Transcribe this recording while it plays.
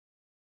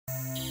What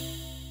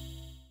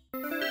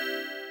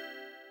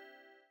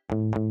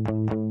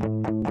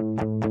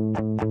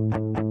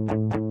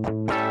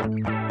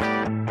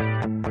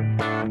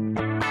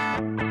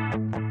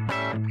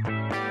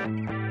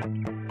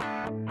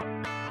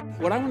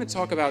I want to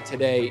talk about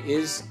today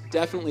is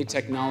definitely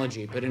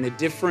technology, but in a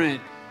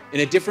different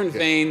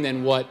vein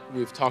than what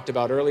we've talked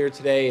about earlier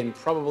today, and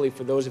probably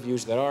for those of you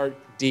that are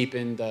deep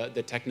in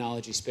the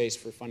technology space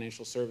for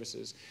financial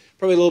services,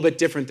 probably a little bit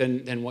different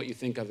than what you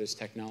think of as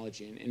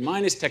technology. And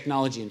mine is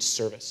technology and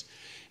service.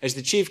 As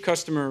the Chief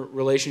Customer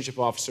Relationship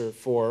Officer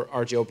for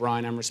R.J.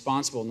 O'Brien, I'm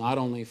responsible not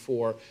only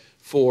for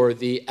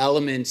the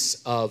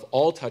elements of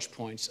all touch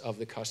points of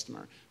the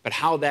customer, but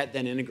how that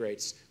then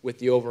integrates with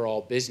the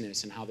overall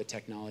business and how the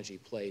technology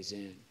plays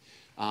in.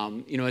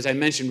 As I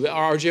mentioned,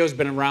 RJO has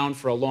been around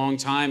for a long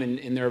time,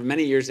 and there are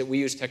many years that we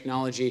use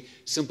technology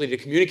simply to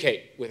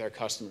communicate with our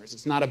customers.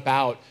 It's not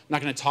about, I'm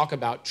not going to talk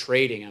about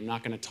trading. I'm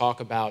not going to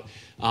talk about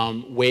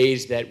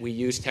ways that we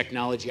use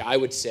technology, I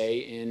would say,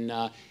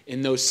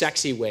 in those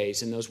sexy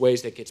ways, in those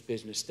ways that gets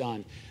business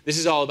done. This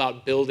is all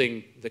about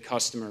building the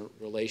customer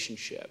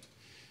relationship.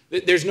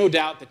 There's no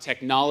doubt that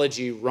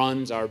technology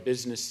runs our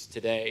business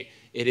today.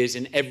 It is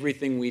in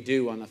everything we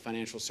do on the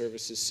financial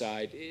services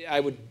side.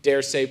 I would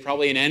dare say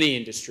probably in any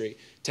industry,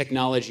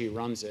 technology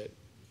runs it.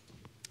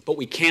 But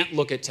we can't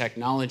look at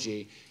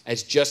technology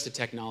as just the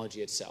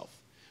technology itself.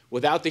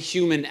 Without the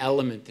human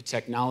element, the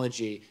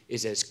technology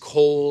is as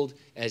cold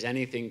as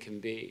anything can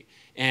be,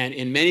 and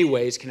in many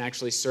ways can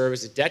actually serve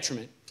as a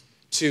detriment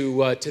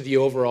to the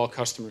overall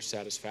customer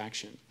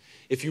satisfaction.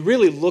 If you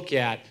really look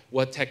at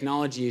what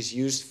technology is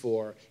used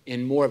for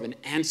in more of an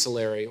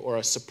ancillary or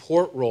a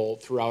support role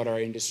throughout our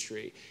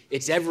industry,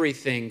 it's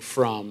everything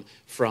from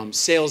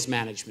sales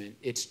management,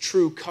 it's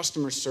true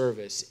customer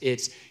service,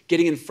 it's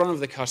getting in front of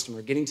the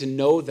customer, getting to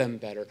know them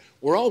better.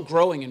 We're all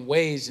growing in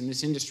ways in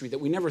this industry that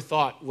we never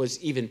thought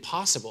was even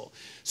possible.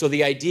 So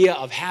the idea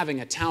of having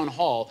a town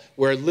hall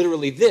where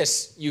literally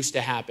this used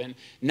to happen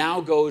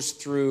now goes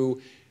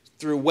through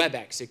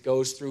WebEx, it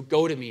goes through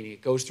GoToMeeting,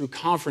 it goes through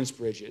conference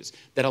bridges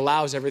that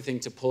allows everything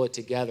to pull it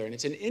together. And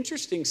it's an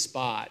interesting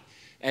spot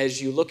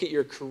as you look at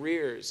your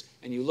careers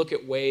and you look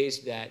at ways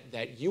that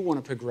you want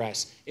to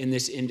progress in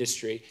this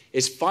industry,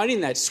 is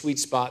finding that sweet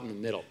spot in the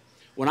middle.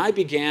 When I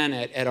began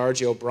at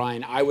R.J.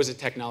 O'Brien, I was a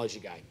technology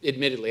guy.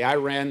 Admittedly, I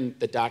ran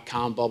the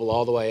dot-com bubble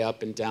all the way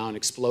up and down,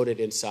 exploded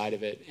inside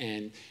of it.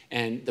 And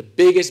the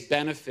biggest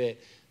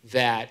benefit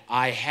that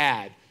I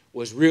had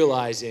was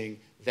realizing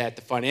that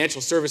the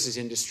financial services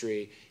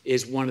industry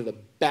is one of the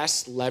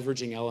best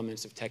leveraging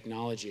elements of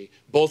technology,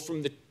 both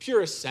from the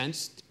purest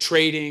sense,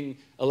 trading,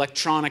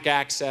 electronic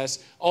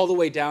access, all the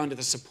way down to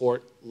the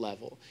support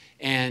level.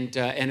 And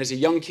as a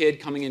young kid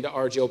coming into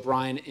R.J.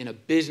 O'Brien in a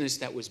business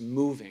that was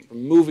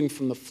moving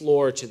from the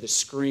floor to the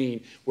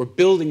screen, we're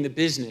building the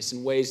business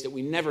in ways that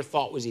we never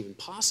thought was even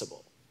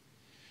possible.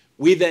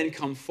 We then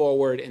come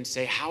forward and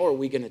say, how are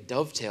we going to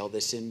dovetail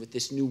this in with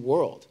this new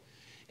world?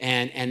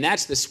 And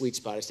that's the sweet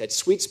spot. It's that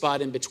sweet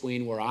spot in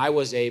between where I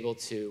was able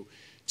to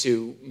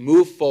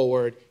move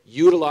forward,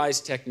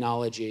 utilize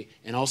technology,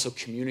 and also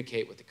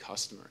communicate with the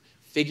customer.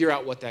 Figure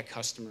out what that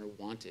customer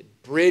wanted.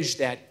 Bridge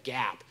that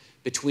gap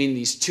between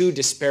these two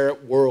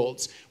disparate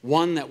worlds.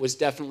 One that was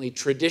definitely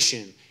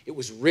tradition. It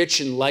was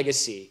rich in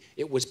legacy.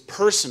 It was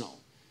personal,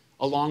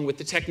 along with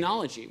the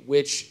technology,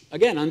 which,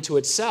 again, unto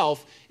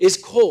itself is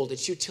cold.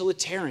 It's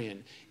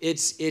utilitarian.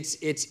 It's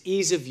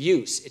ease of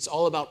use. It's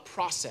all about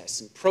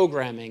process and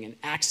programming and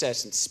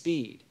access and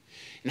speed.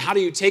 And how do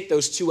you take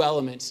those two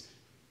elements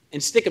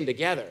and stick them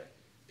together?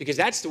 Because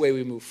that's the way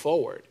we move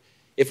forward.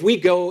 If we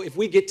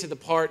get to the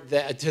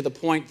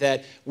point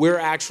that we're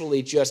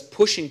actually just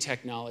pushing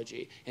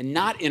technology and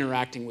not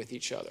interacting with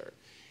each other,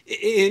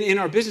 in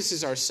our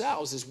businesses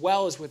ourselves, as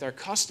well as with our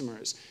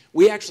customers,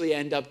 we actually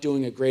end up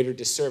doing a greater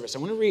disservice. I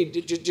want to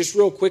read just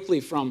real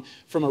quickly from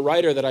a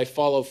writer that I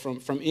follow from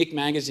Inc.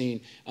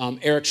 magazine,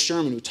 Eric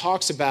Sherman, who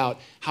talks about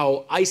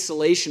how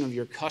isolation of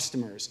your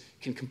customers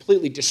can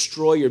completely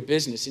destroy your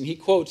business. And he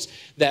quotes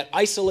that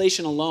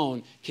isolation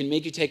alone can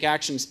make you take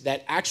actions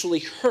that actually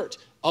hurt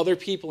other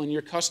people and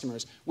your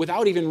customers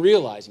without even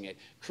realizing it,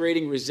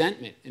 creating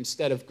resentment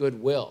instead of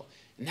goodwill.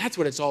 And that's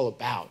what it's all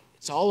about.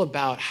 It's all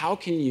about how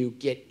can you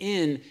get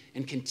in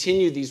and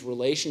continue these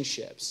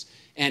relationships.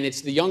 And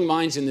it's the young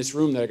minds in this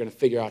room that are going to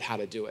figure out how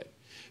to do it.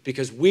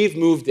 Because we've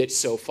moved it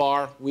so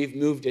far, we've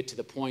moved it to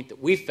the point that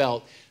we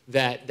felt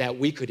that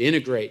we could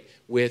integrate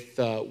with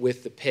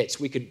the pits.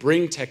 We could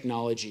bring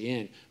technology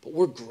in, but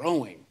we're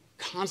growing,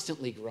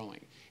 constantly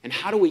growing. And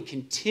how do we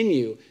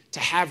continue to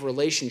have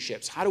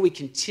relationships? How do we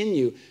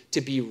continue to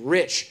be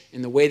rich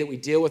in the way that we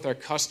deal with our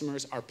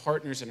customers, our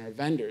partners, and our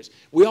vendors?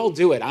 We all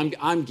do it.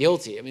 I'm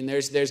guilty. I mean,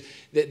 there's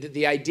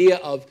the idea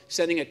of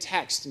sending a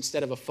text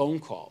instead of a phone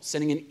call,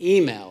 sending an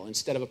email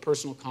instead of a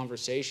personal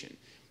conversation.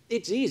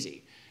 It's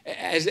easy.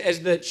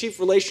 As the chief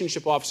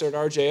relationship officer at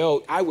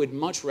RJO, I would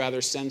much rather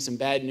send some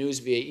bad news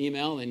via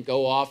email and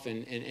go off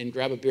and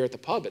grab a beer at the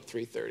pub at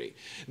 3:30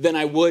 than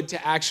I would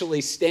to actually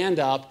stand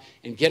up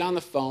and get on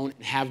the phone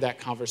and have that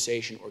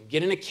conversation, or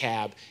get in a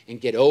cab and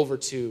get over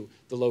to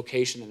the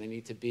location that I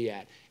need to be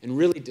at and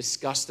really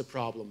discuss the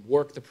problem,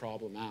 work the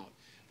problem out.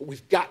 But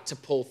we've got to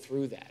pull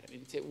through that. I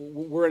mean,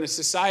 we're in a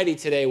society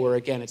today where,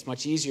 again, it's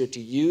much easier to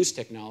use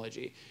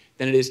technology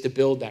than it is to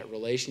build that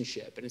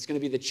relationship. And it's going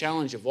to be the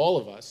challenge of all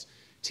of us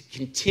to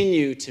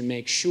continue to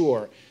make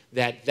sure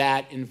that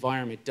that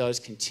environment does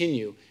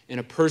continue in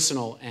a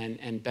personal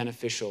and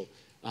beneficial,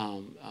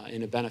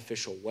 in a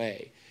beneficial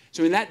way.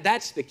 So I mean,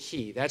 that's the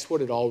key. That's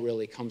what it all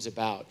really comes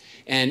about.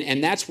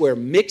 And that's where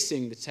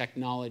mixing the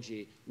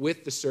technology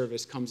with the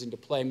service comes into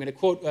play. I'm going to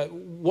quote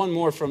one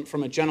more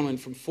from a gentleman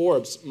from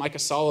Forbes, Micah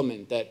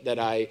Solomon, that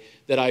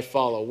I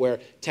follow, where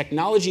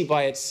technology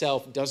by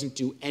itself doesn't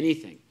do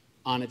anything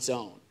on its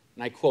own.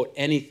 And I quote,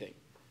 anything.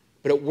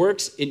 But it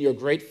works in your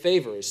great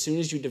favor as soon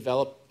as you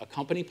develop a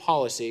company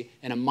policy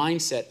and a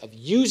mindset of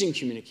using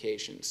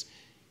communications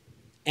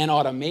and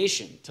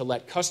automation to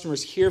let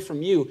customers hear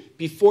from you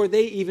before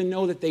they even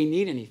know that they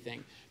need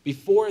anything,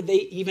 before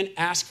they even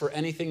ask for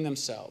anything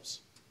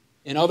themselves.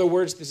 In other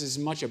words, this is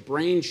as much a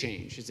brain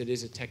change as it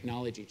is a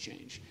technology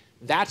change.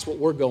 That's what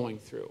we're going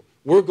through.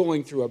 We're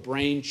going through a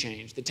brain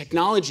change. The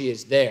technology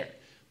is there,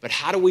 but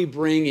how do we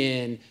bring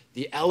in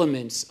the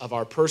elements of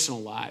our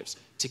personal lives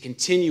to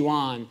continue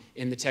on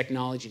in the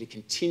technology, to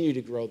continue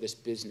to grow this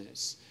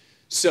business?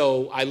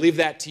 So I leave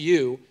that to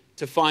you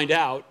to find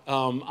out.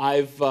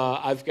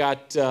 I've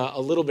got a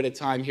little bit of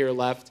time here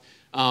left.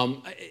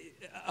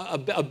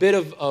 A bit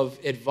of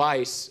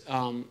advice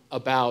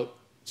about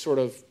sort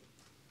of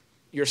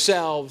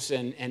yourselves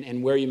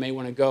and where you may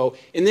want to go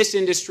in this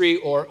industry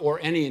or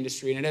any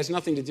industry. And it has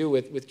nothing to do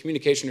with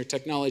communication or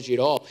technology at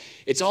all.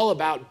 It's all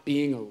about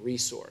being a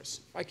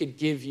resource. If I could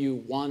give you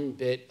one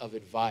bit of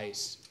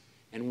advice,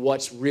 and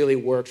what's really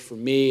worked for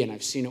me, and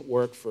I've seen it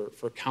work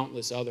for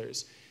countless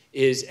others,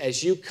 is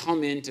as you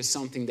come into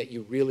something that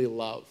you really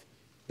love,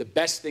 the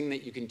best thing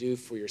that you can do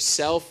for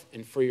yourself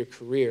and for your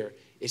career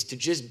is to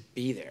just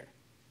be there.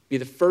 Be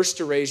the first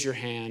to raise your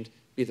hand,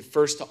 be the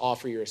first to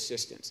offer your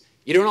assistance.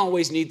 You don't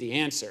always need the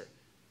answer,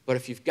 but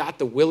if you've got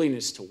the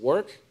willingness to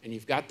work and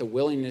you've got the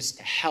willingness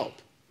to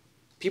help,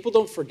 people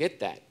don't forget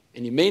that.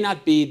 And you may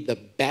not be the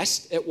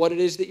best at what it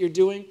is that you're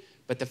doing,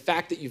 but the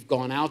fact that you've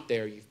gone out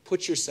there, you've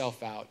put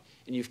yourself out,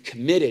 and you've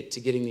committed to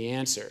getting the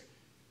answer,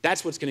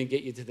 that's what's going to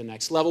get you to the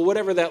next level,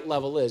 whatever that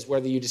level is,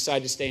 whether you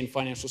decide to stay in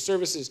financial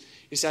services,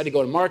 you decide to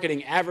go to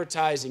marketing,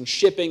 advertising,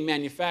 shipping,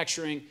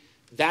 manufacturing.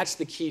 That's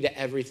the key to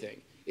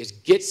everything, is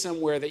get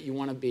somewhere that you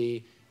want to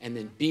be and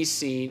then be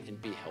seen and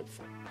be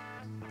helpful.